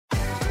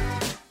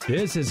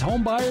This is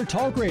Homebuyer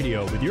Talk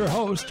Radio with your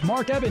host,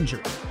 Marc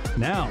Ebinger.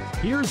 Now,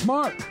 here's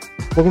Marc.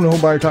 Welcome to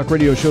Homebuyer Talk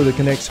Radio, show that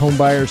connects home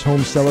buyers,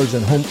 home sellers,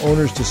 and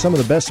homeowners to some of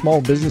the best small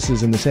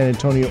businesses in the San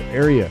Antonio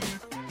area.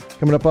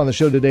 Coming up on the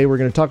show today, we're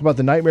going to talk about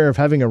the nightmare of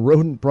having a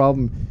rodent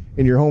problem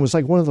in your home. It's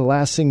like one of the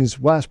last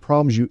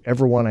problems you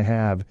ever want to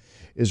have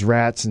is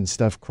rats and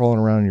stuff crawling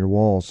around in your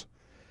walls.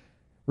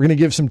 We're going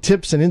to give some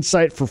tips and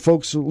insight for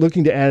folks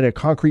looking to add a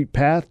concrete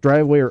path,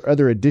 driveway, or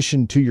other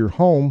addition to your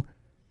home.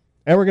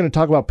 And we're going to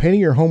talk about painting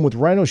your home with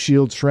Rhino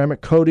Shield ceramic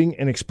coating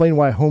and explain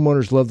why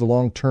homeowners love the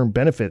long-term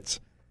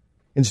benefits.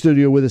 In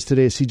studio with us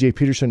today is CJ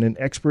Peterson, an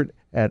expert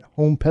at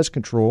home pest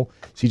control.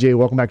 CJ,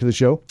 welcome back to the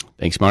show.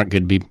 Thanks, Marc.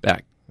 Good to be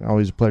back.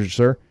 Always a pleasure,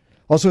 sir.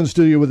 Also in the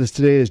studio with us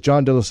today is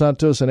John De Los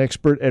Santos, an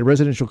expert at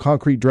residential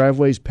concrete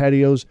driveways,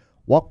 patios,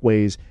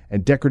 walkways,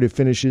 and decorative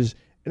finishes,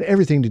 and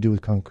everything to do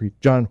with concrete.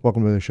 John,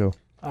 welcome to the show.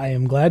 I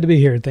am glad to be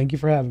here. Thank you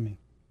for having me.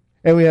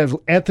 And we have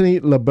Anthony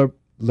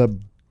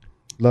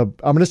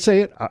I'm going to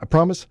say it, I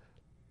promise,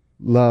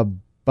 La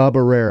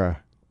Barbera.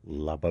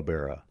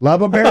 I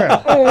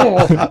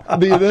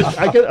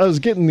was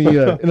getting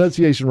the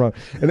enunciation wrong.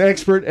 An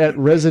expert at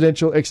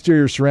residential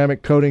exterior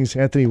ceramic coatings.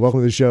 Anthony, welcome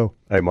to the show.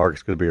 Hey, Marc,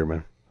 it's good to be here,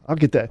 man. I'll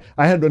get that.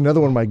 I had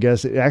another one of my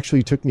guests. It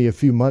actually took me a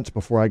few months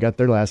before I got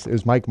their last. It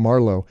was Mike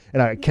Marlowe,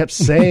 and I kept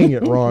saying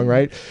it wrong,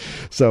 right?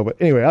 So, but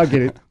anyway, I'll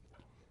get it.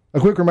 A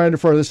quick reminder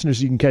for our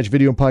listeners, you can catch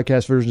video and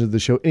podcast versions of the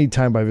show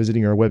anytime by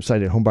visiting our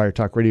website at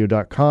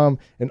homebuyertalkradio.com.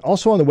 And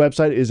also on the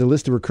website is a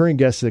list of recurring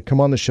guests that come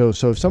on the show.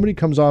 So if somebody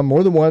comes on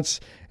more than once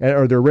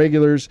or they're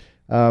regulars,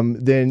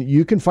 then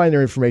you can find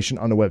their information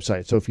on the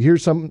website. So if you hear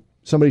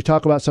somebody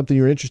talk about something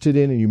you're interested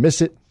in and you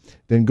miss it,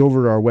 then go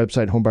over to our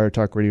website,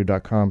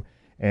 homebuyertalkradio.com,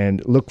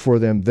 and look for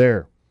them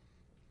there.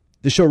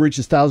 The show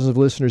reaches thousands of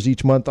listeners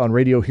each month on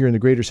radio here in the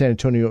greater San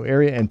Antonio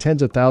area and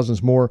tens of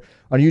thousands more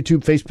on YouTube,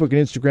 Facebook,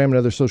 and Instagram and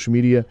other social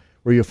media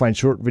where you'll find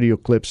short video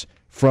clips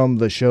from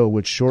the show,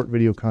 which short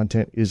video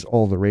content is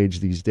all the rage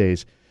these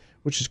days,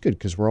 which is good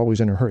because we're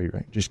always in a hurry,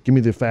 right? Just give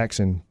me the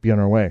facts and be on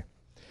our way.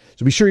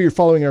 So be sure you're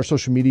following our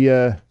social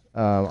media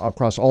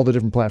across all the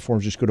different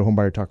platforms. Just go to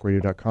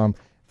homebuyertalkradio.com,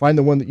 find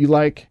the one that you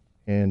like,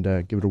 and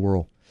give it a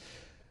whirl.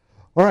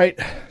 All right,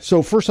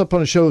 so first up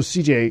on the show,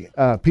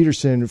 CJ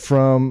Peterson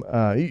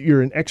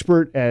you're an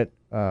expert at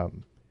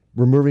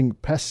removing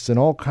pests and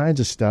all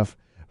kinds of stuff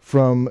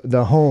from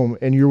the home,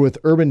 and you're with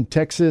Urban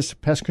Texas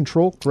Pest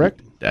Control,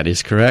 correct? That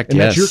is correct, and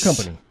yes. That's your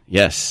company?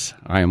 Yes,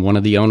 I am one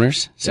of the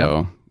owners,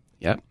 so,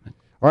 yep.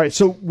 All right,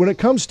 so when it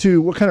comes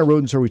to, what kind of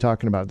rodents are we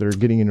talking about that are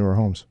getting into our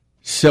homes?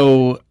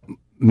 So,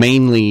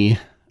 mainly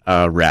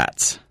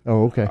rats.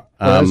 Oh, okay.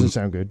 That doesn't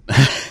sound good.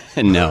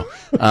 No.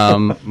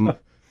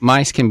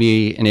 Mice can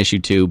be an issue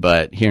too,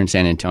 but here in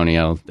San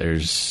Antonio,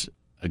 there's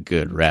a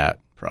good rat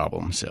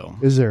problem. So,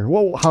 is there?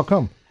 Well, how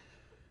come?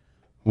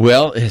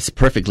 Well, it's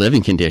perfect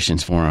living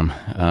conditions for them.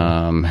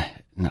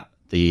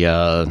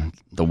 The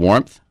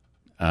warmth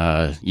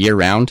year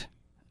round,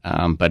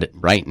 but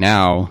right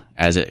now,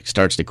 as it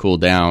starts to cool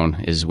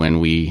down, is when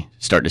we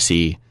start to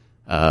see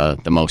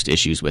the most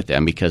issues with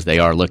them because they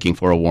are looking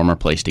for a warmer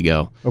place to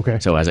go. Okay.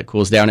 So as it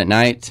cools down at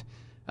night.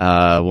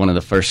 One of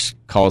the first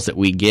calls that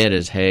we get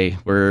is, hey,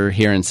 we're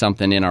hearing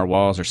something in our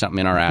walls or something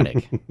in our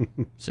attic.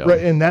 So,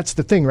 right, and that's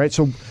the thing, right?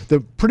 So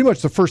pretty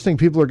much the first thing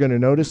people are going to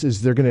notice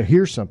is they're going to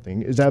hear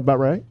something. Is that about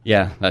right?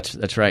 Yeah,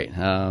 that's right.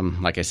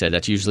 Like I said,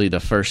 that's usually the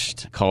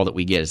first call that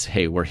we get is,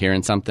 hey, we're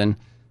hearing something.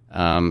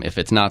 If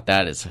it's not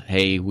that, it's,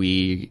 hey,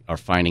 we are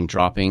finding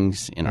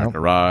droppings in our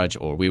garage,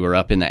 or we were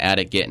up in the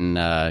attic getting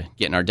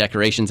our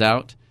decorations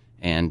out,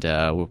 and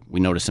we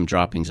noticed some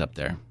droppings up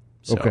there.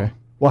 So, okay.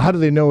 Well, how do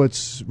they know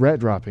it's rat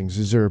droppings?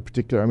 Is there a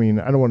particular? I mean,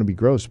 I don't want to be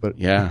gross, but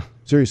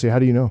seriously, how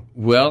do you know?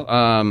 Well,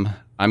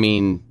 I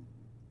mean,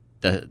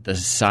 the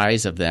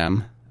size of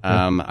them.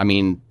 I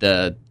mean,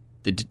 the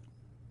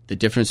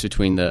difference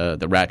between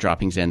the rat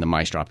droppings and the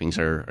mice droppings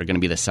are going to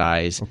be the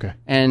size,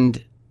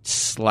 and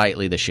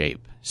slightly the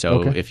shape.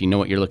 So if you know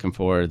what you're looking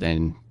for,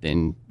 then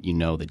you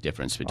know the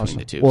difference between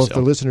the two. Well, if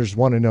the listeners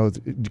want to know,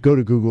 go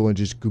to Google and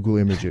just Google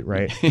image it,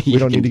 right? We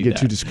don't need to get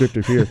too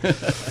descriptive here.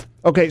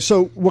 Okay,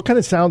 so what kind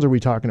of sounds are we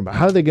talking about?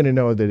 How are they going to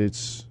know that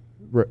it's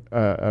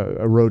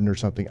a rodent or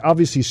something?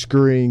 Obviously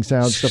scurrying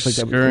sounds, stuff like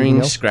that.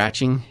 Scurrying,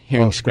 scratching,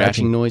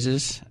 scratching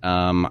noises.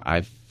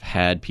 I've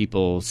had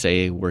people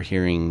say we're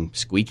hearing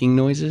squeaking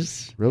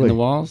noises in the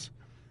walls.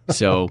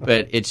 So,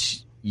 but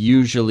it's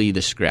usually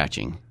the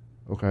scratching.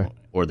 Okay.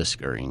 Or the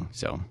scurrying.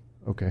 So.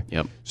 Okay.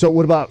 Yep. So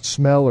what about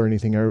smell or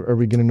anything? Are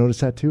we going to notice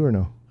that too or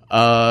no?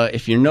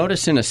 If you're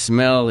noticing a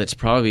smell, it's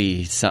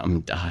probably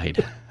something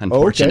died.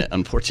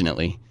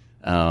 Unfortunately.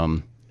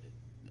 Other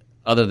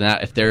than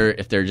that, if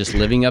they're just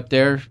living up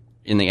there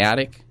in the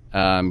attic,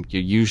 you're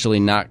usually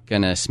not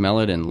going to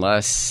smell it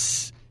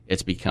unless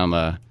it's become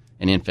an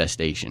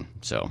infestation.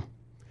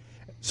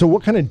 So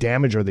what kind of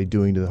damage are they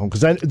doing to the home?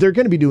 Because they're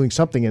going to be doing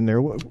something in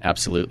there.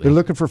 Absolutely. They're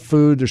looking for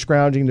food. They're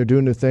scrounging. They're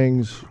doing their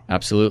things.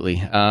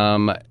 Absolutely.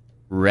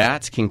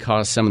 Rats can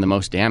cause some of the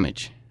most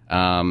damage.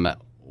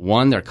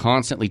 One, they're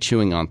constantly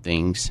chewing on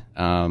things.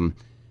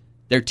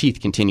 their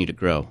teeth continue to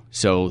grow.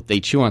 So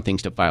they chew on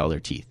things to file their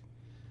teeth.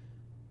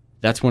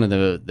 That's one of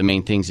the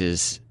main things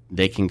is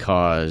they can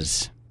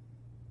cause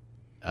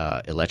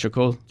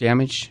electrical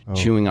damage,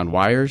 chewing on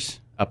wires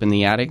up in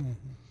the attic.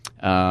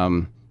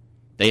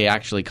 They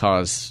actually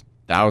cause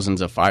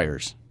thousands of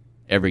fires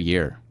every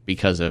year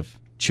because of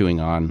chewing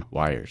on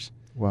wires.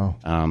 Wow.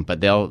 But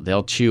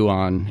they'll chew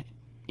on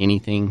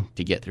anything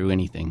to get through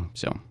anything.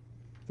 So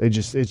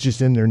it's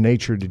just in their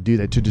nature to do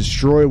that, to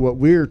destroy what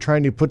we're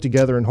trying to put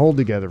together and hold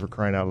together, for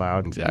crying out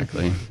loud.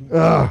 Exactly.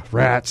 Ugh,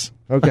 rats.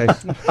 Okay.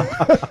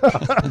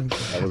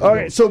 All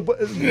right.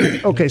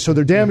 So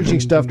they're damaging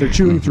stuff. They're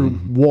chewing through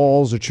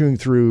walls. They're chewing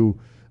through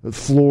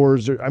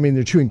floors.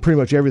 They're chewing pretty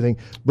much everything.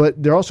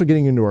 But they're also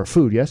getting into our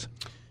food. Yes.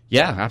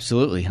 Yeah,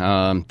 absolutely.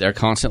 They're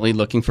constantly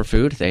looking for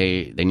food.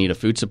 They need a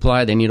food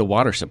supply. They need a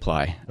water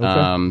supply.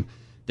 Okay.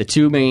 The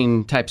two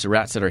main types of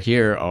rats that are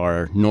here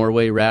are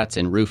Norway rats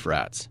and roof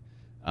rats.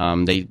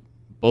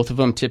 Both of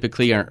them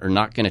typically are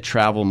not going to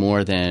travel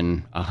more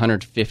than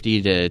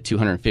 150 to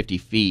 250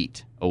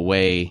 feet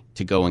away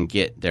to go and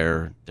get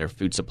their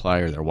food supply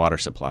or their water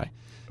supply.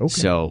 Okay.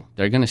 So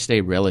they're going to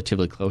stay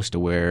relatively close to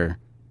where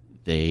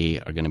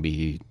they are going to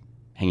be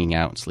hanging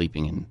out and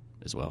sleeping in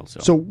as well.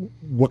 So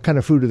what kind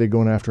of food are they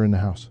going after in the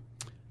house?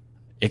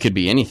 It could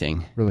be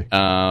anything. Really?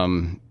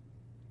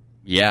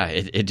 Yeah,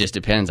 it just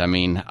depends.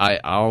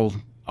 I'll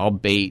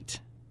bait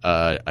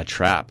a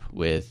trap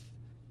with.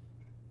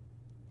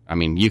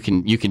 You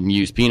can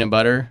use peanut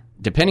butter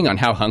depending on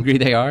how hungry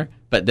they are,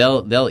 but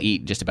they'll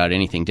eat just about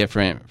anything,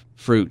 different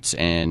fruits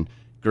and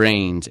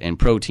grains and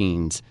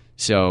proteins.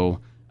 So,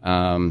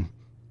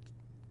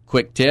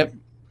 quick tip: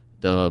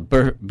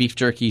 the beef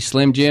jerky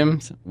Slim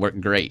Jims work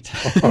great.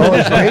 Oh,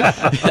 it's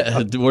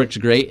great. It works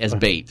great as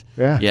bait.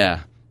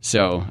 Yeah.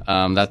 So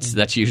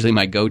that's usually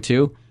my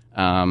go-to,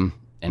 and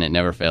it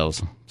never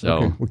fails. So,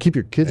 okay. Well, keep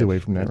your kids away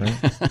from that,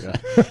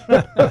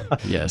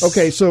 right? Yes.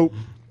 Okay. So.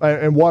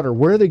 And water,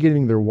 where are they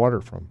getting their water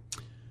from?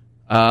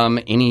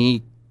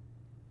 Any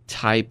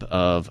type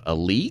of a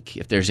leak,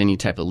 if there's any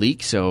type of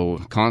leak. So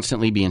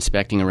constantly be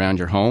inspecting around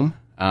your home.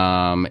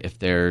 If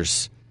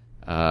there's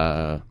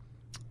a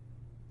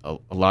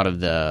lot of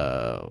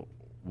the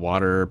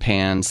water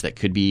pans that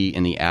could be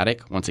in the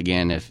attic, once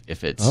again,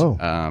 if it's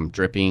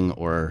dripping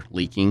or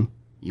leaking,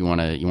 you want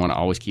to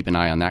always keep an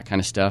eye on that kind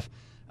of stuff.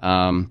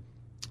 The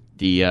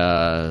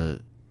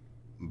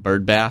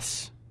bird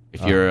baths.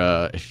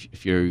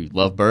 If you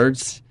love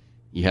birds,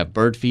 you have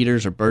bird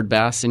feeders or bird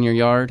baths in your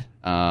yard.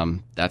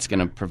 That's going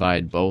to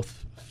provide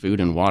both food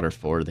and water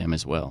for them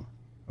as well.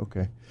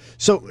 Okay,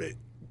 so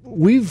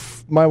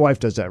my wife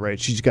does that, right?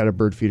 She's got a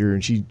bird feeder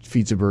and she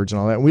feeds the birds and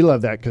all that. And we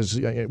love that because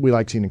we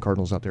like seeing the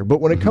cardinals out there.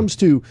 But when it comes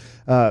to,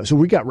 so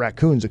we got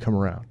raccoons that come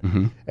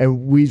around,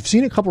 and we've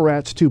seen a couple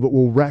rats too. But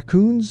will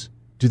raccoons?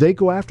 Do they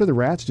go after the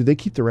rats? Do they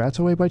keep the rats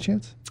away by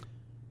chance?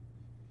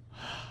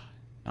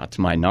 Not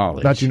to my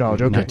knowledge. Not to your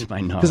knowledge, okay. Not to my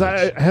knowledge. Because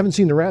I haven't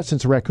seen the rats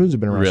since the raccoons have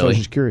been around, so I was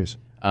just curious.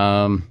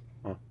 Yeah.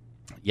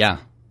 You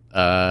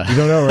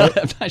don't know, right?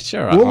 I'm not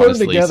sure, we'll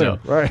honestly. Learn together.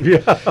 So. Right.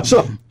 Yeah. So,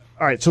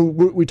 all right, so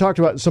we talked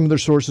about some of their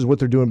sources, what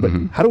they're doing, but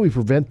how do we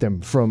prevent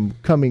them from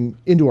coming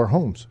into our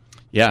homes?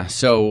 Yeah,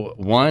 so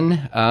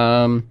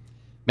one,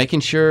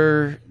 making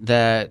sure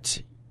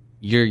that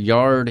your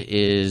yard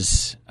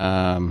is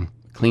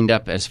cleaned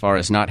up as far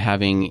as not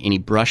having any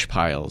brush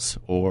piles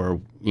or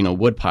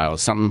wood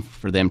piles, something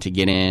for them to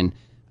get in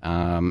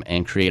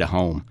and create a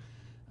home.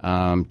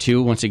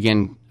 Two, once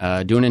again,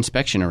 do an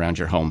inspection around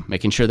your home,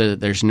 making sure that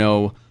there's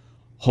no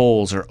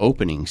holes or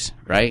openings,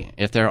 right?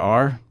 If there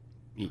are,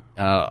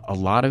 a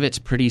lot of it's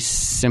pretty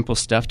simple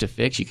stuff to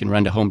fix. You can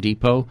run to Home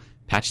Depot,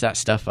 patch that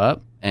stuff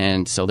up,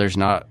 and so there's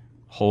not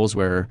holes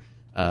where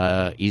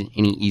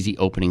any easy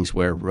openings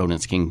where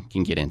rodents can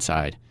get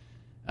inside.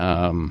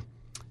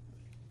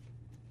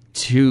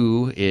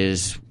 Two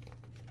is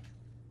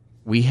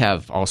we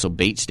have also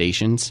bait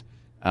stations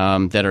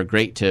that are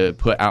great to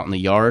put out in the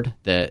yard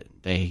that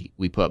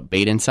we put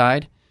bait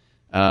inside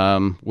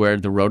where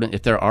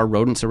if there are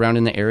rodents around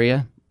in the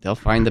area, they'll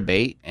find the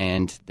bait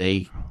and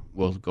they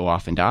will go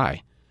off and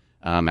die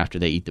after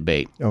they eat the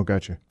bait. Oh,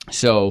 gotcha.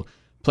 So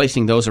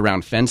placing those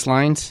around fence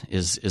lines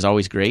is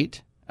always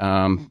great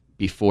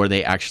before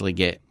they actually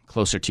get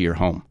closer to your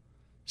home.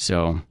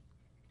 So,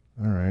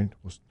 all right.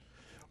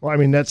 Well,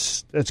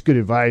 that's good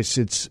advice.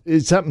 It's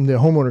something the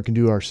homeowner can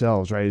do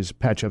ourselves, right? Is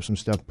patch up some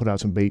stuff, put out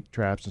some bait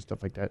traps and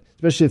stuff like that.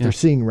 Especially if they're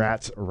seeing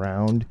rats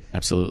around.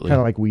 Absolutely.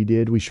 Kind of like we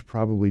did. We should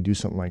probably do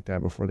something like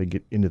that before they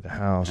get into the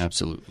house.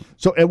 Absolutely.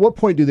 So at what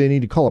point do they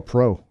need to call a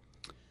pro?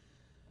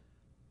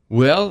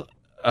 Well,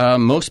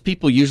 most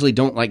people usually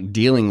don't like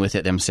dealing with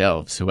it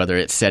themselves. So whether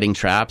it's setting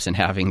traps and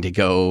having to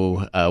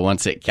go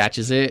once it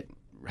catches it,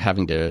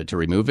 having to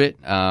remove it,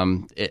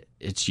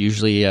 it's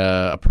usually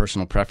a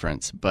personal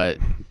preference. But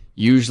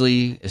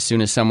usually, as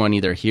soon as someone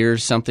either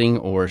hears something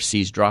or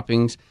sees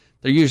droppings,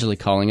 they're usually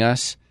calling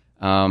us.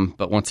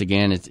 But once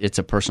again, it's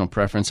a personal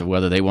preference of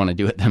whether they want to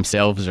do it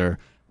themselves or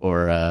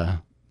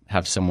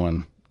have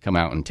someone come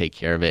out and take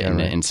care of it and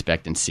right.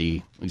 inspect and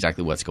see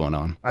exactly what's going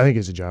on. I think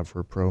it's a job for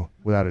a pro,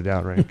 without a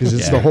doubt, right? Because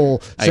it's the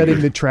whole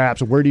setting the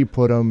traps, where do you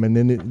put them, and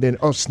then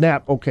oh,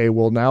 snap, okay,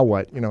 well, now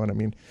what? You know what I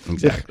mean?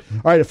 Exactly.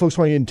 All right, if folks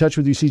want to get in touch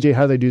with you, CJ,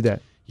 how do they do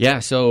that? Yeah,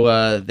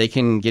 so they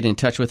can get in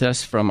touch with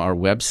us from our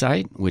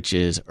website, which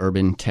is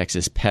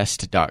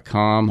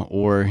urbantexaspest.com,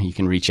 or you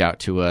can reach out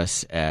to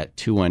us at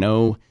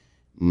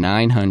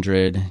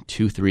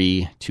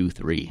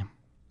 210-900-2323.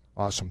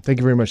 Awesome. Thank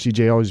you very much,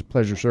 CJ. Always a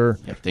pleasure, sir.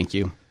 Yep, thank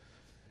you.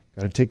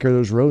 Got to take care of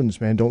those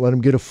rodents, man. Don't let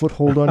them get a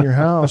foothold on your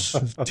house.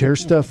 Tear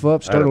stuff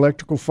up, start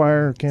electrical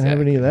fire. Can't have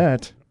any of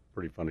that.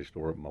 Pretty funny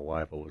story my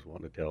wife always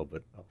wanted to tell,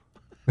 but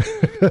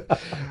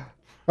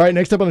All right,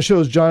 next up on the show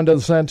is John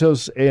Dos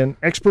Santos, an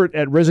expert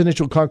at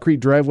residential concrete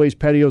driveways,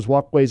 patios,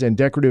 walkways, and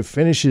decorative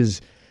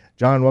finishes.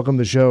 John, welcome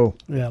to the show.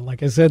 Yeah,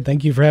 like I said,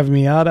 thank you for having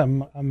me out.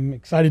 I'm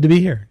excited to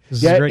be here.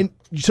 This is great.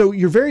 And so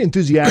you're very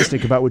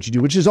enthusiastic about what you do,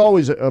 which is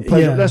always a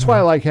pleasure. Yeah. That's why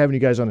I like having you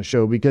guys on the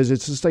show, because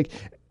it's just like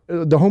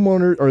the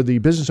homeowner or the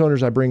business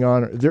owners I bring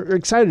on, they're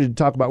excited to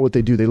talk about what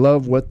they do. They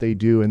love what they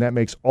do, and that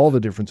makes all the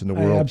difference in the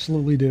world. I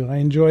absolutely do. I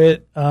enjoy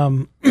it.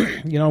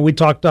 We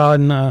talked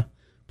on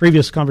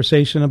previous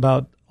conversation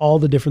about all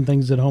the different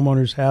things that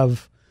homeowners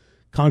have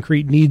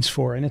concrete needs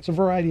for, and it's a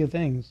variety of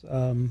things,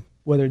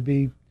 whether it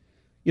be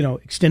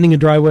extending a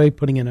driveway,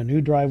 putting in a new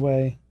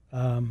driveway.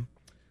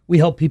 We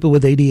help people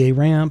with ADA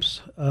ramps.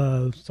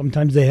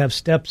 Sometimes they have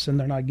steps and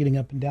they're not getting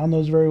up and down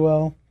those very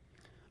well.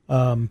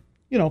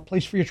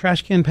 Place for your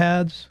trash can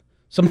pads.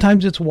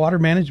 Sometimes it's water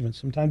management.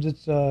 Sometimes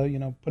it's,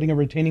 putting a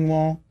retaining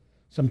wall.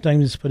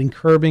 Sometimes it's putting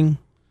curbing,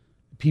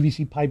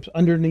 PVC pipes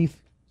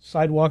underneath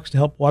sidewalks to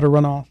help water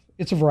run off.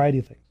 It's a variety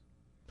of things.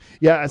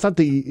 Yeah, I thought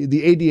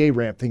the ADA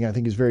ramp thing I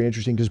think is very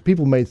interesting, because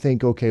people may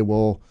think, okay,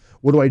 well,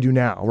 what do I do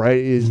now, right?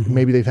 Is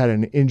maybe they've had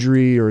an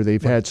injury or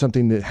they've had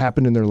something that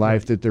happened in their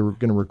life that they're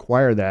going to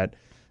require that.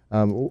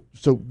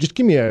 So just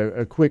give me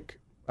a quick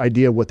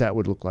idea of what that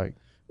would look like.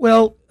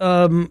 Well,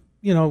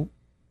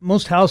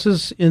 most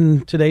houses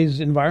in today's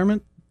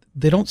environment,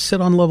 they don't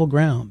sit on level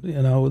ground.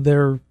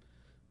 They're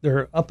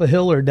up a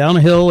hill or down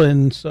a hill,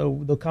 and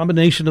so the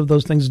combination of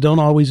those things don't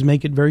always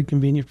make it very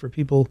convenient for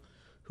people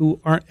who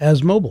aren't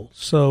as mobile.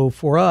 So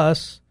for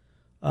us,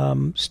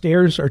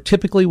 stairs are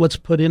typically what's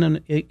put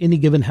in any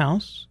given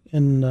house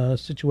in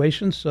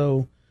situations.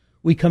 So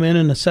we come in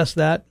and assess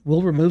that.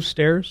 We'll remove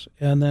stairs,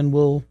 and then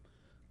we'll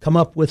come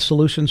up with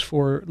solutions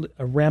for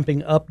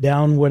ramping up,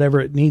 down, whatever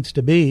it needs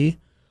to be.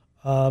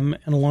 And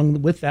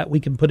along with that,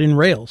 we can put in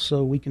rails.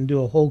 So we can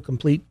do a whole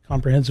complete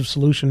comprehensive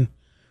solution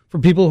for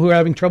people who are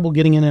having trouble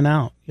getting in and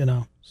out,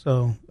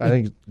 So I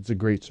think it's a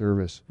great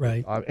service.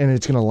 Right. And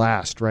it's going to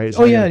last, right? It's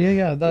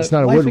yeah. It's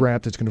not a wood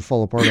ramp that's going to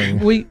fall apart on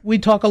you. We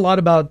talk a lot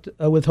about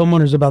with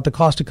homeowners about the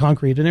cost of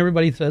concrete, and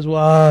everybody says,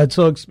 well, it's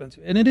so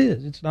expensive. And it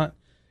is. It's not,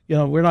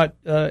 we're not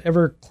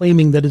ever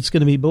claiming that it's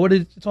going to be, but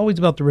it's always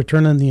about the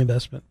return on the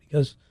investment,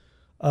 because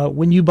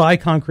when you buy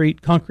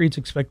concrete's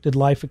expected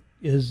life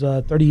is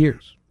 30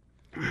 years.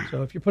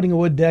 So if you're putting a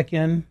wood deck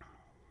in,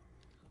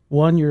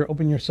 one, you're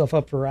opening yourself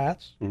up for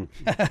rats.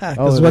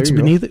 Because what's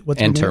beneath it?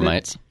 And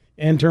termites.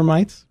 And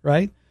termites,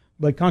 right?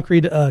 But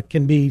concrete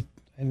can be,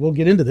 and we'll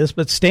get into this,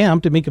 but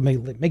stamped to make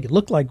it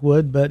look like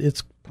wood, but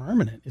it's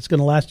permanent. It's going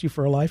to last you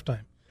for a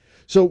lifetime.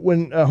 So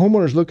when a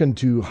homeowner's looking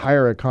to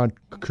hire a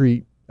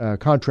concrete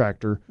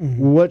contractor,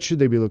 what should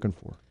they be looking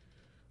for?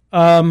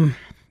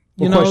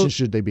 What questions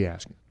should they be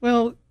asking?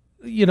 Well,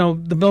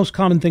 the most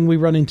common thing we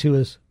run into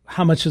is,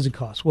 how much does it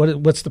cost?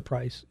 What's the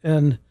price?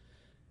 And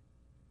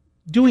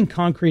doing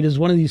concrete is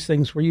one of these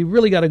things where you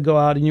really got to go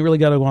out and you really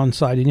got to go on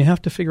site, and you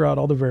have to figure out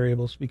all the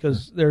variables,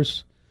 because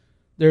there's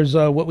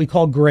what we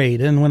call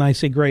grade. And when I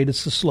say grade,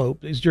 it's the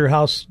slope. Is your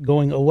house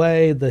going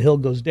away? The hill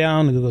goes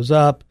down, it goes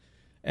up.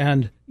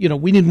 And,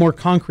 we need more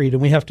concrete,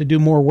 and we have to do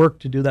more work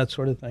to do that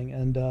sort of thing.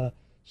 And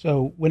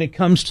so when it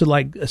comes to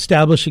like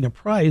establishing a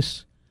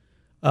price,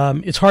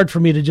 it's hard for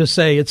me to just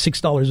say it's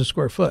 $6 a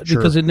square foot,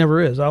 because it never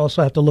is. I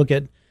also have to look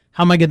at,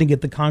 how am I going to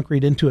get the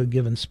concrete into a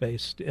given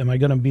space? Am I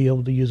going to be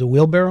able to use a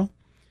wheelbarrow?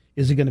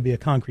 Is it going to be a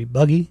concrete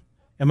buggy?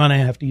 Am I going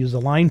to have to use a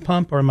line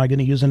pump, or am I going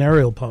to use an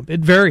aerial pump?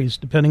 It varies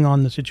depending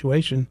on the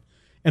situation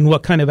and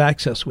what kind of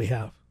access we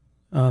have.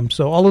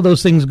 So all of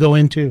those things go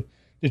into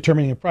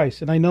determining a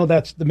price. And I know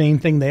that's the main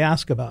thing they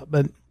ask about.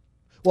 But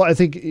well, I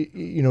think,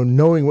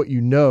 knowing what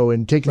you know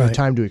and taking the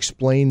time to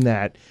explain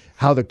that,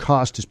 how the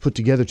cost is put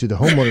together to the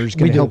homeowner is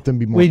going to help them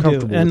be more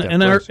comfortable with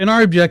that. And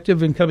our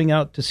objective in coming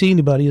out to see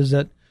anybody is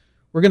that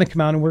we're going to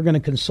come out and we're going to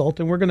consult,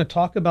 and we're going to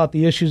talk about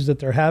the issues that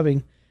they're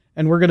having,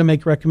 and we're going to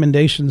make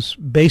recommendations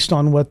based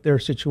on what their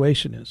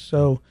situation is.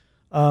 So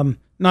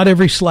not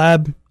every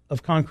slab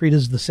of concrete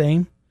is the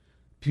same.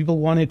 People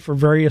want it for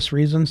various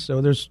reasons.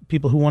 So there's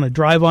people who want to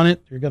drive on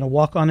it. You're going to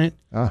walk on it.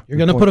 You're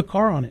going to put a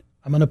car on it.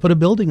 I'm going to put a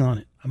building on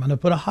it. I'm going to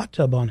put a hot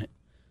tub on it.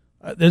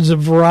 There's a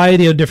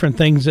variety of different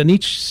things, and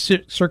each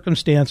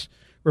circumstance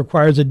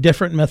requires a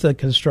different method of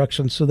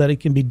construction so that it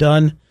can be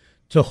done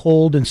to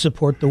hold and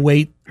support the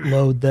weight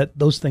load that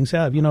those things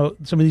have.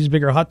 Some of these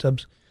bigger hot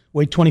tubs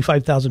weigh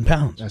 25,000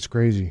 pounds. That's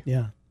crazy.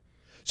 Yeah.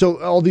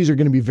 So all these are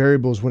going to be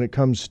variables when it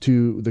comes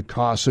to the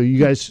cost. So you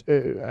guys,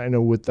 I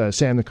know with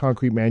Sam the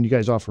Concrete Man, you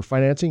guys offer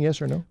financing,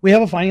 yes or no? We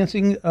have a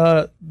financing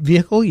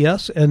vehicle,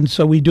 yes, and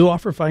so we do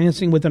offer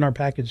financing within our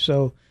package.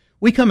 So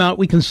we come out,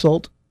 we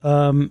consult,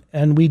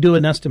 and we do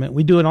an estimate.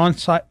 We do an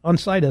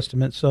on-site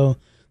estimate. So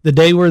the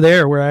day we're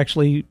there, we're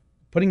actually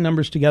putting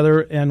numbers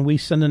together, and we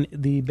send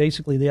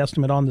basically the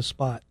estimate on the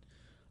spot.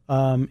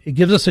 It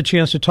gives us a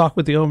chance to talk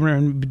with the owner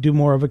and do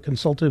more of a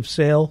consultative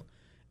sale.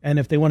 And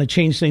if they want to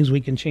change things,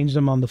 we can change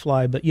them on the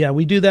fly. But yeah,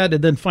 we do that.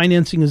 And then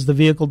financing is the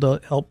vehicle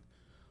to help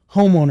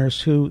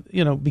homeowners who,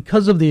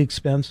 because of the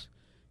expense,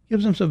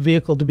 gives them some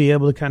vehicle to be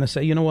able to kind of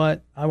say, you know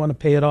what, I want to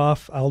pay it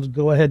off. I'll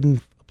go ahead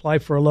and apply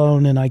for a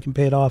loan and I can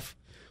pay it off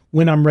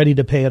when I'm ready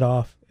to pay it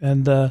off.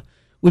 And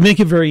we make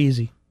it very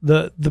easy.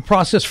 The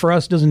process for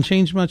us doesn't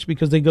change much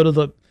because they go to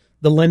the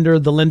lender.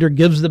 The lender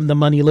gives them the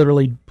money,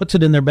 literally puts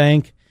it in their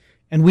bank.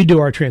 And we do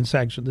our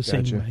transaction the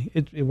same way.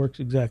 It works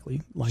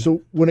exactly like that.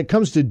 So when it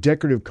comes to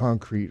decorative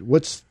concrete, where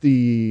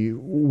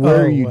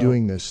are you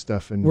doing this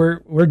stuff? And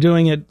we're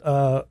doing it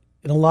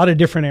in a lot of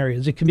different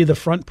areas. It can be the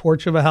front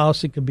porch of a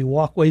house. It could be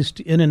walkways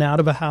in and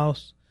out of a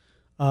house.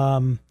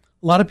 A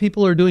lot of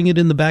people are doing it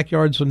in the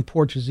backyards and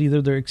porches.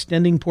 Either they're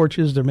extending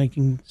porches, they're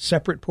making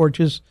separate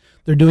porches,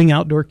 they're doing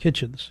outdoor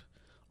kitchens.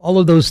 All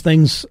of those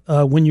things,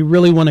 when you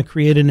really want to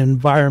create an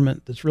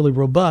environment that's really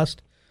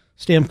robust,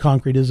 stamped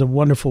concrete is a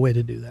wonderful way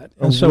to do that.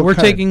 And so we're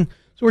taking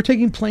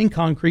plain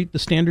concrete, the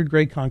standard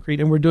grade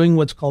concrete, and we're doing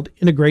what's called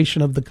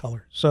integration of the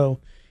color. So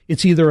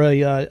it's either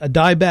a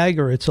dye bag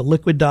or it's a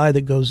liquid dye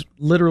that goes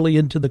literally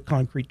into the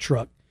concrete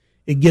truck.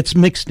 It gets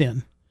mixed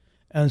in.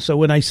 And so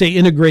when I say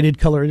integrated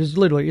color,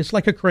 it's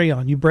like a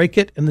crayon. You break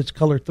it and it's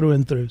color through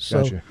and through.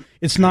 So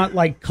It's not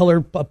like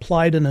color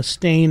applied in a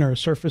stain or a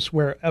surface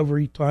where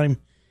every time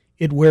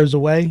it wears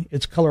away,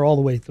 it's color all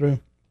the way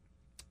through.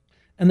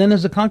 And then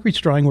as the concrete's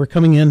drying, we're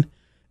coming in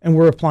and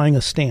we're applying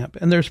a stamp.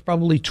 And there's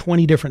probably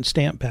 20 different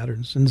stamp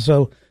patterns. And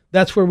so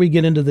that's where we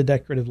get into the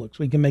decorative looks.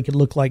 We can make it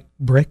look like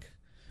brick,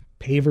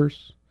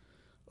 pavers,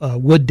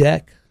 wood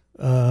deck,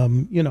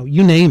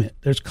 you name it.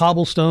 There's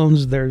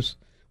cobblestones.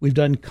 We've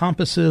done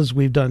compasses.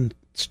 We've done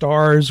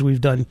stars.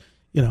 We've done,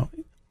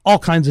 all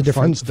kinds of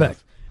different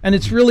effects. And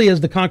it's really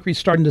as the concrete's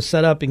starting to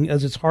set up and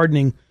as it's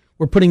hardening,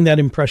 we're putting that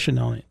impression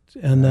on it.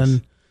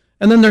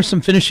 And then there's some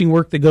finishing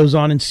work that goes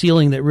on in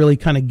sealing that really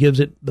kind of gives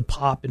it the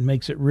pop and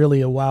makes it really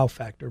a wow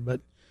factor.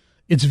 But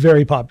it's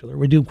very popular.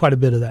 We do quite a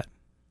bit of that.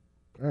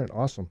 All right,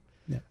 awesome.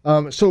 Yeah.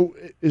 So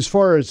as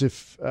far as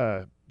if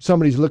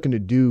somebody's looking to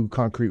do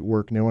concrete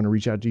work and they want to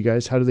reach out to you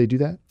guys, how do they do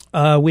that?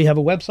 We have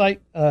a website,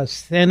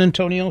 San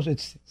Antonio.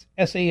 It's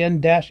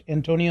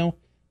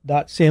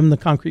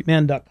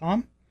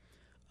san-antonio.samtheconcreteman.com.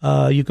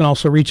 You can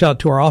also reach out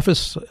to our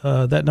office.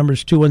 That number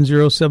is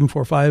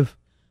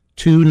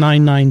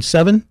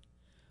 210-745-2997.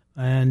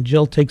 And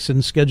Jill takes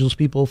and schedules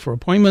people for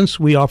appointments.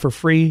 We offer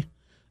free,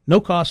 no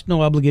cost,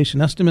 no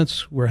obligation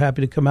estimates. We're happy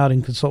to come out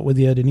and consult with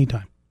you at any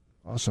time.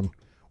 Awesome.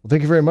 Well,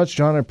 thank you very much,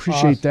 John. I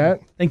appreciate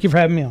that. Thank you for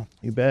having me on.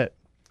 You bet.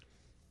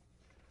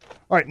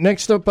 All right,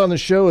 next up on the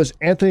show is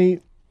Anthony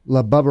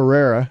La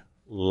Barbera.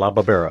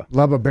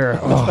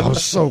 Oh,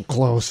 so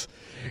close.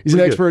 He's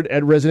an expert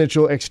at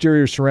residential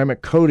exterior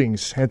ceramic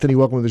coatings. Anthony,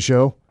 welcome to the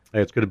show.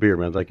 Hey, it's good to be here,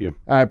 man. Thank you.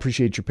 I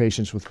appreciate your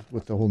patience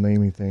with the whole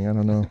naming thing. I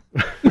don't know.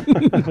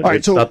 All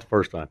right, so not the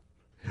first time.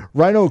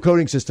 Rhino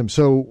coating system.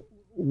 So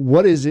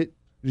what is it?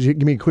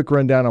 Give me a quick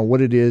rundown on what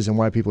it is and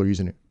why people are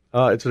using it.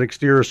 It's an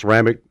exterior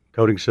ceramic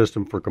coating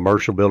system for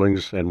commercial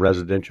buildings and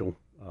residential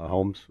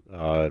homes.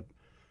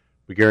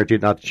 We guarantee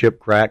it not to chip,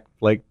 crack,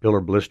 flake, pill, or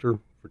blister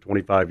for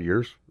 25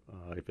 years.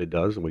 If it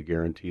does, and we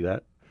guarantee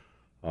that.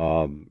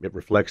 It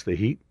reflects the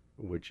heat,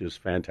 which is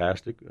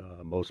fantastic.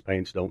 Most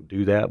paints don't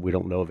do that. We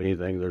don't know of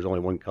anything. There's only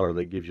one color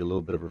that gives you a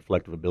little bit of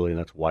reflective ability, and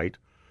that's white.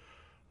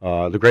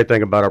 The great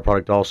thing about our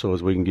product also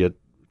is we can get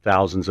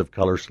thousands of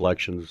color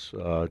selections,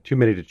 too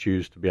many to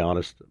choose, to be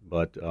honest,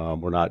 but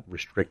we're not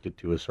restricted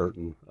to a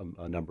certain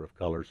number of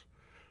colors.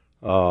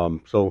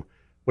 So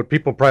what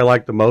people probably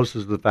like the most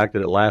is the fact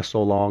that it lasts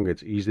so long,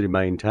 it's easy to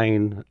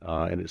maintain,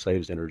 and it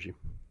saves energy.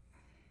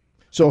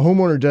 So a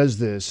homeowner does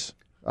this,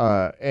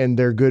 and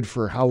they're good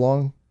for how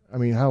long? I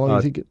mean, how long do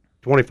you think it?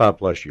 25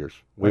 plus years.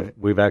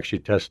 We've actually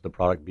tested the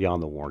product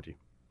beyond the warranty.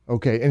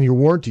 Okay, and your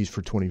warranty's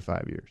for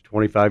 25 years.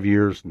 25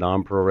 years,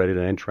 non-prorated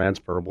and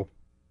transferable.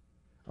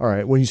 All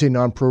right. When you say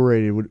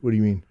non-prorated, what do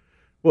you mean?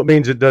 Well, it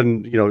means it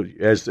doesn't,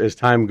 as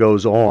time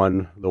goes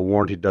on, the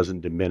warranty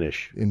doesn't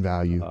diminish. In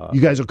value.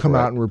 You guys will come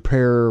out and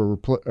repair or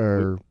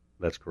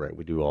That's correct.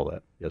 We do all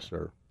that. Yes,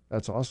 sir.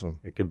 That's awesome.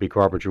 It could be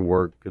carpentry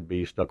work, could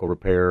be stucco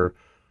repair.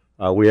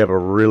 We have a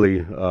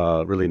really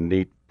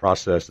neat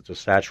process. It's a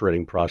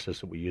saturating process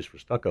that we use for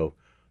stucco.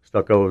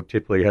 Stucco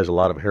typically has a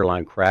lot of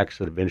hairline cracks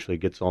that eventually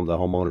gets on the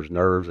homeowner's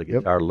nerves. They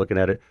get tired of looking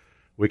at it.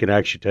 We can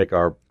actually take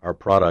our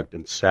product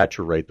and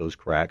saturate those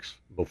cracks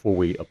before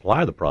we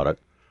apply the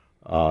product.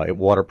 It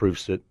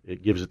waterproofs it.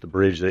 It gives it the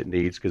bridge that it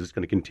needs because it's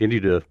going to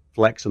continue to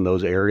flex in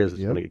those areas.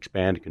 It's going to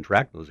expand and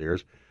contract in those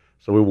areas.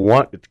 So we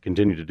want it to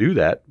continue to do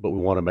that, but we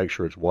want to make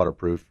sure it's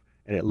waterproof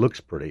and it looks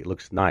pretty. It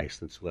looks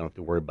nice, and so they don't have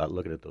to worry about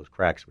looking at those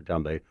cracks every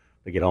time they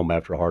get home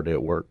after a hard day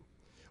at work.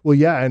 Well,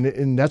 yeah,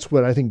 and that's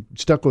what I think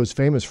stucco is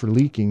famous for,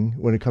 leaking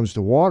when it comes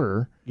to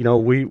water. You know,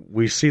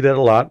 we see that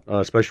a lot,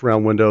 especially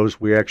around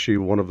windows. We actually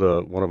one of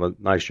the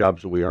nice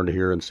jobs that we earned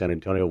here in San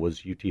Antonio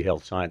was UT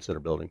Health Science Center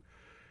building,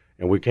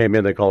 and we came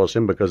in. They called us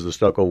in because the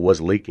stucco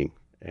was leaking,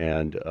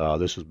 and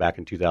this was back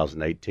in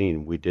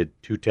 2018. We did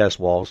 2 test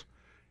walls.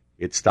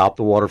 It stopped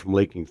the water from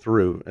leaking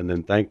through, and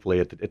then thankfully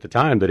at the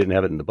time they didn't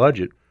have it in the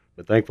budget,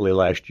 but thankfully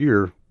last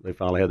year they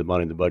finally had the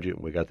money in the budget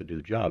and we got to do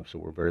the job. So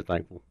we're very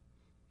thankful.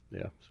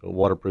 Yeah, so it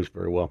waterproofs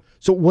very well.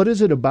 So what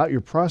is it about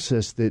your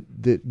process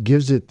that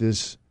gives it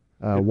this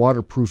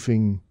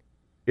waterproofing?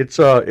 It's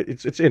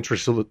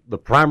interesting. So the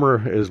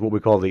primer is what we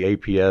call the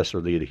APS,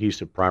 or the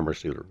adhesive primer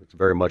sealer. It's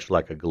very much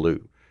like a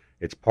glue.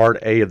 It's part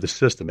A of the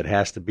system. It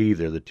has to be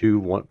there.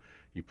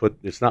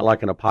 It's not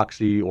like an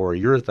epoxy or a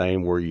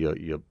urethane where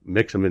you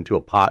mix them into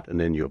a pot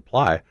and then you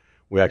apply.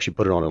 We actually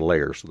put it on a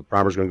layer. So the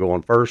primer is going to go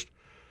on first.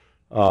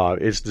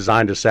 It's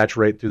designed to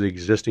saturate through the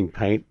existing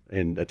paint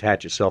and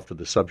attach itself to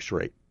the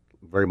substrate,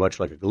 very much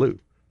like a glue.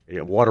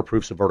 It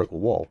waterproofs the vertical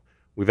wall.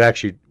 We've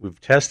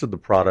tested the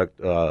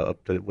product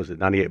up to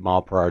 98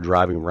 mile per hour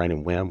driving, rain,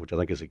 and wind, which I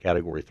think is a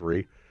category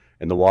 3,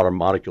 and the water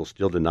molecule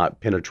still did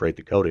not penetrate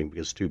the coating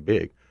because it's too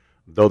big.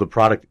 Though the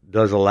product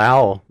does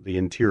allow the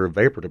interior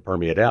vapor to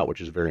permeate out,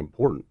 which is very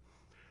important.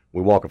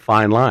 We walk a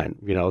fine line,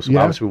 so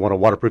obviously we want to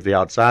waterproof the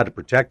outside to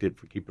protect it,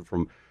 keep it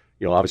from,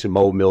 obviously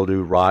mold,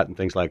 mildew, rot, and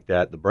things like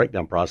that, the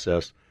breakdown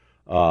process.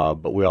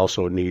 But we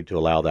also need to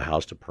allow the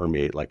house to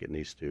permeate like it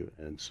needs to.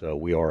 And so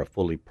we are a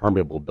fully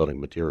permeable building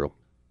material,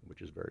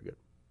 which is very good.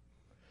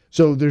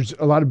 So there's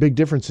a lot of big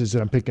differences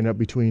that I'm picking up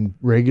between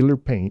regular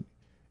paint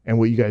and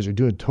what you guys are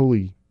doing.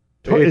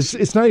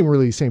 It's not even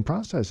really the same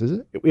process, is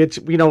it? It's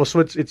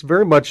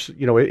very much,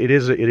 it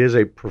is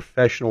a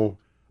professional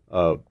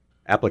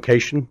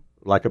application,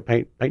 like a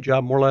paint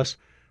job, more or less.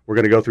 We're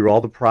going to go through all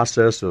the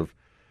process of,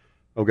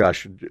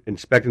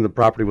 inspecting the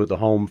property with the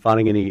home,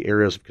 finding any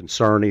areas of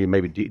concern, any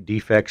maybe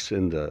defects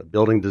in the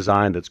building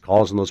design that's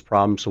causing those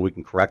problems so we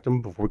can correct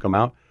them before we come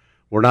out.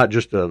 We're not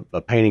just a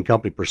painting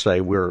company per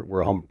se.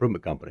 We're a home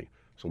improvement company.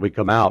 So when we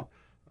come out,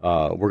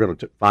 we're going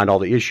to find all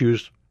the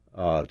issues,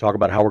 talk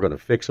about how we're going to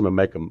fix them and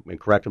make them and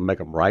correct them, make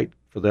them right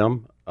for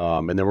them,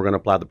 and then we're going to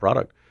apply the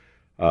product,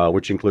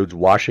 which includes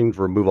washing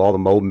to remove all the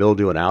mold,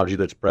 mildew, and algae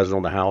that's present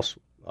on the house.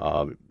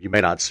 You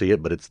may not see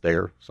it, but it's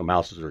there. Some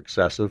houses are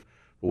excessive.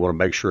 We want to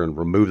make sure and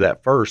remove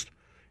that first,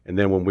 and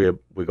then when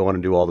we go in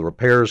and do all the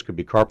repairs, could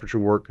be carpentry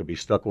work, could be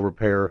stucco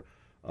repair,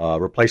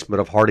 replacement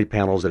of hardy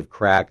panels that have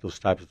cracked, those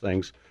types of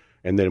things,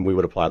 and then we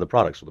would apply the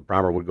product. So the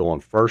primer would go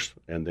on first,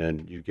 and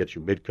then you get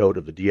your mid coat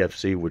of the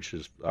DFC, which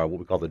is what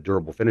we call the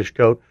durable finish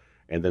coat,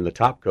 and then the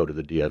top coat of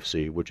the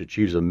DFC, which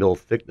achieves a mil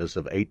thickness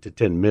of 8 to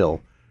 10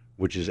 mil,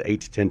 which is 8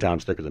 to 10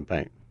 times thicker than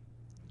paint.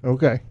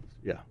 Okay.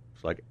 Yeah,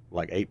 it's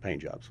like 8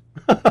 paint jobs.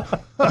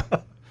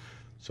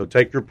 So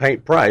take your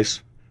paint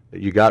price that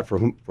you got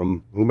from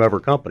whomever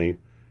company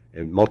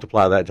and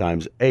multiply that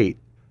times 8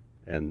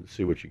 and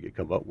see what you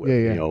come up with.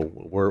 Yeah.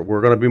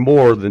 We're going to be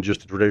more than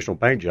just a traditional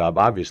paint job,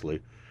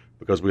 obviously,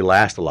 because we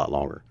last a lot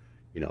longer.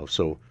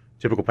 So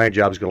typical paint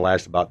job is going to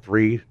last about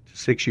 3 to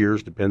 6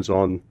 years, depends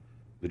on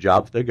the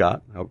job that they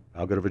got,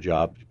 how good of a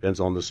job, depends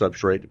on the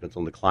substrate, depends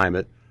on the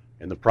climate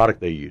and the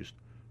product they used.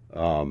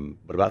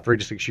 But about 3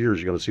 to 6 years,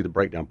 you're going to see the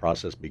breakdown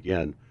process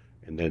begin,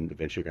 and then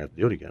eventually you're going to have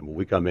to do it again. When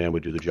we come in, we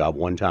do the job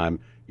one time.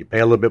 You pay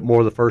a little bit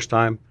more the first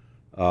time,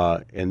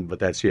 but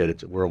that's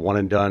it. We're a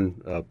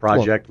one-and-done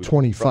project. Well,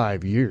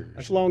 25 years.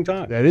 That's a long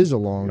time. That is a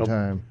long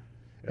time.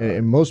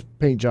 And most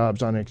paint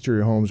jobs on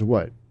exterior homes are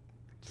what,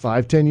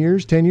 5, 10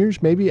 years, 10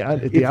 years maybe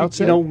at the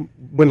outset?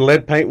 When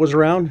lead paint was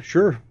around,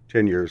 sure,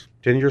 10 years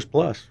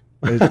plus.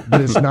 But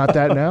it's not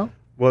that now?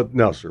 Well,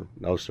 no, sir.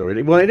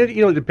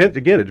 It depends.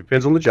 Again, it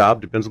depends on the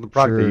job, depends on the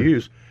product they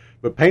use.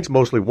 But paint's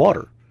mostly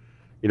water.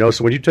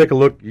 So when you take a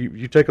look,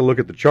 you take a look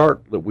at the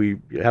chart that we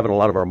have in a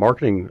lot of our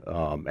marketing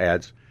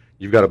ads.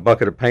 You've got a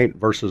bucket of paint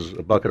versus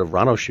a bucket of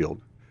Rhino Shield.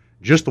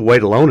 Just the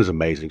weight alone is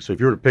amazing. So if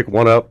you were to pick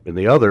one up and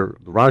the other,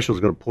 the Rhino Shield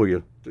is going to pull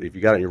you. If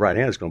you got it in your right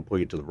hand, it's going to pull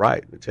you to the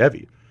right. It's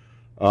heavy.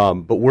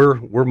 But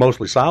we're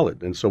mostly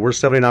solid, and so we're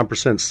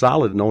 79%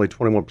 solid and only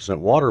 21%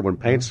 water. When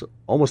paint's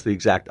almost the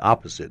exact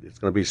opposite. It's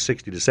going to be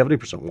 60 to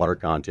 70% water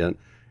content,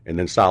 and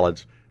then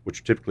solids,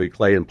 which are typically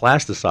clay and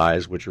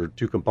plasticize, which are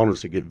two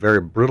components that get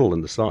very brittle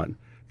in the sun.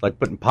 It's like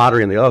putting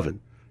pottery in the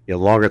oven. The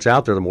longer it's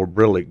out there, the more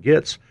brittle it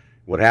gets.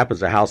 What happens,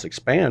 the house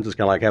expands. It's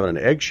kind of like having an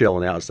eggshell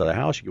on the outside of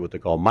the house. You get what they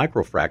call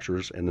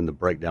microfractures, and then the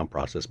breakdown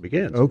process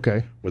begins.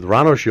 Okay. With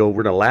Rhino Shield,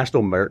 we're going to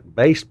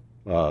elastomeric-based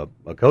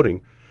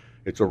coating.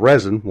 It's a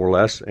resin, more or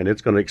less, and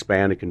it's going to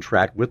expand and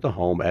contract with the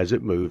home as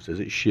it moves, as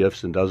it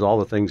shifts, and does all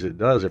the things it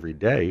does every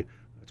day.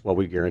 That's why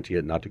we guarantee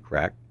it not to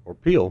crack or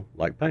peel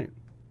like paint.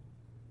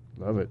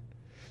 Love it.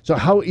 So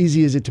how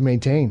easy is it to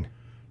maintain?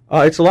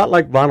 It's a lot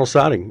like vinyl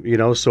siding,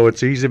 so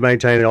it's easy to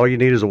maintain. All you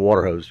need is a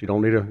water hose. You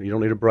don't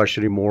need a brush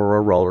anymore or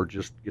a roller.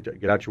 Just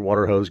get out your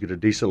water hose, get a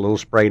decent little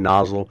spray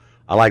nozzle.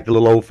 I like the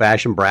little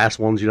old-fashioned brass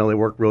ones, they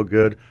work real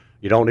good.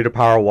 You don't need a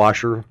power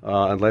washer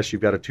unless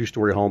you've got a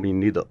 2-story home. You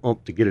need the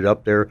oomph to get it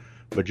up there.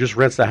 But just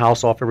rinse the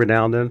house off every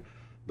now and then.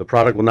 The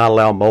product will not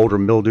allow mold or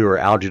mildew or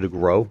algae to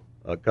grow.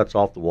 Cuts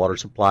off the water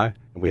supply.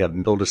 And we have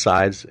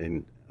mildicides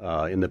in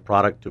the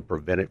product to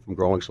prevent it from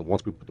growing. So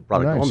once we put the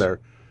product on there,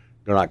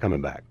 they're not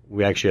coming back.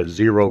 We actually had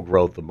zero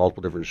growth of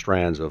multiple different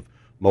strands of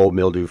mold,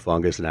 mildew,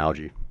 fungus, and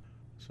algae.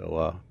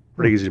 So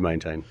pretty easy to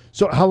maintain.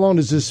 So how long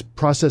does this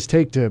process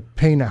take to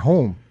paint a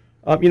home?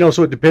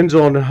 So it depends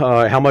on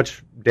how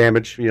much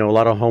damage. A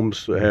lot of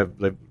homes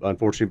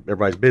unfortunately,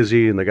 everybody's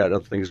busy and they got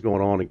other things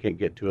going on and can't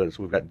get to it,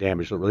 so we've got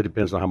damage. So it really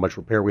depends on how much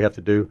repair we have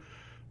to do.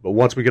 But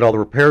once we get all the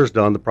repairs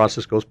done, the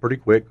process goes pretty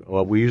quick.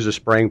 We use a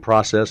spraying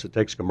process. It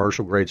takes a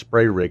commercial-grade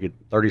spray rig at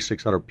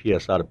 3,600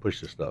 PSI to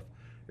push this stuff.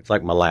 It's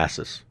like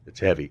molasses. It's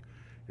heavy.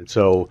 And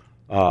so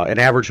an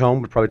average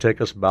home would probably take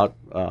us about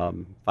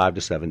 5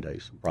 to 7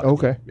 days.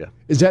 Okay. Yeah.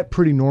 Is that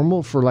pretty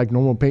normal for like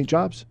normal paint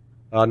jobs?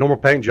 Normal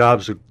paint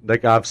jobs,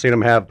 I've seen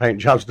them have paint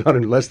jobs done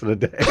in less than a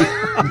day.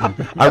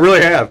 I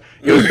really have.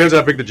 It depends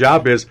how big the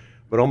job is.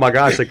 But, oh, my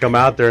gosh, they come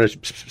out there and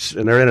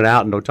they're in and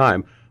out in no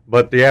time.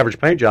 But the average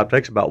paint job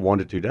takes about 1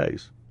 to 2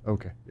 days.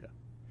 Okay.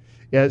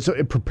 Yeah, so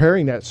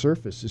preparing that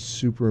surface is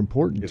super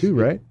important too,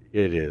 right?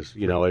 It is.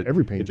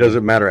 Every paint it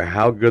doesn't matter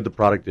how good the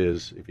product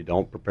is. If you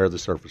don't prepare the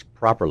surface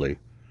properly,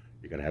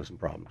 you're going to have some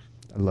problems.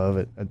 I love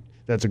it.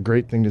 That's a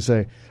great thing to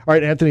say. All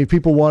right, Anthony, if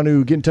people want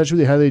to get in touch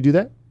with you, how do they do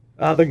that?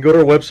 They can go to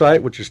our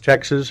website, which is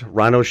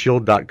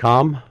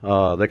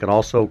texasrhinoshield.com. They can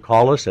also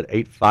call us at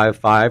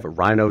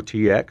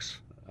 855-RHINO-TX.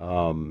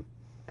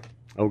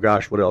 Oh,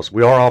 gosh, what else?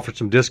 We are offering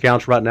some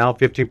discounts right now,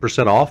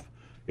 15% off.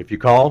 If you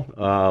call,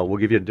 we'll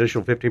give you an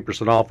additional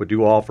 15% off. We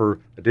do offer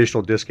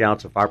additional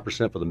discounts of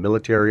 5% for the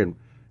military and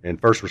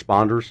first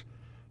responders.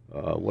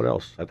 What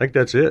else? I think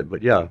that's it.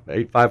 But,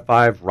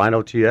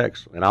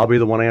 855-RHINO-TX. And I'll be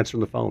the one answering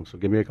the phone, so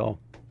give me a call.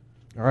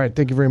 All right.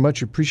 Thank you very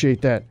much.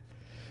 Appreciate that.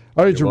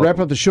 All right, to wrap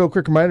up the show,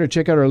 quick reminder,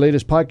 check out our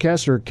latest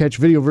podcast or catch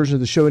video version of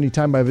the show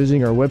anytime by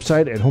visiting our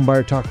website at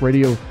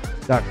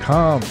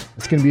homebuyertalkradio.com.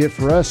 That's going to be it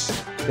for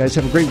us. You guys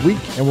have a great week,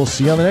 and we'll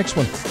see you on the next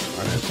one.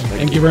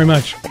 Thank you very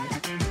much.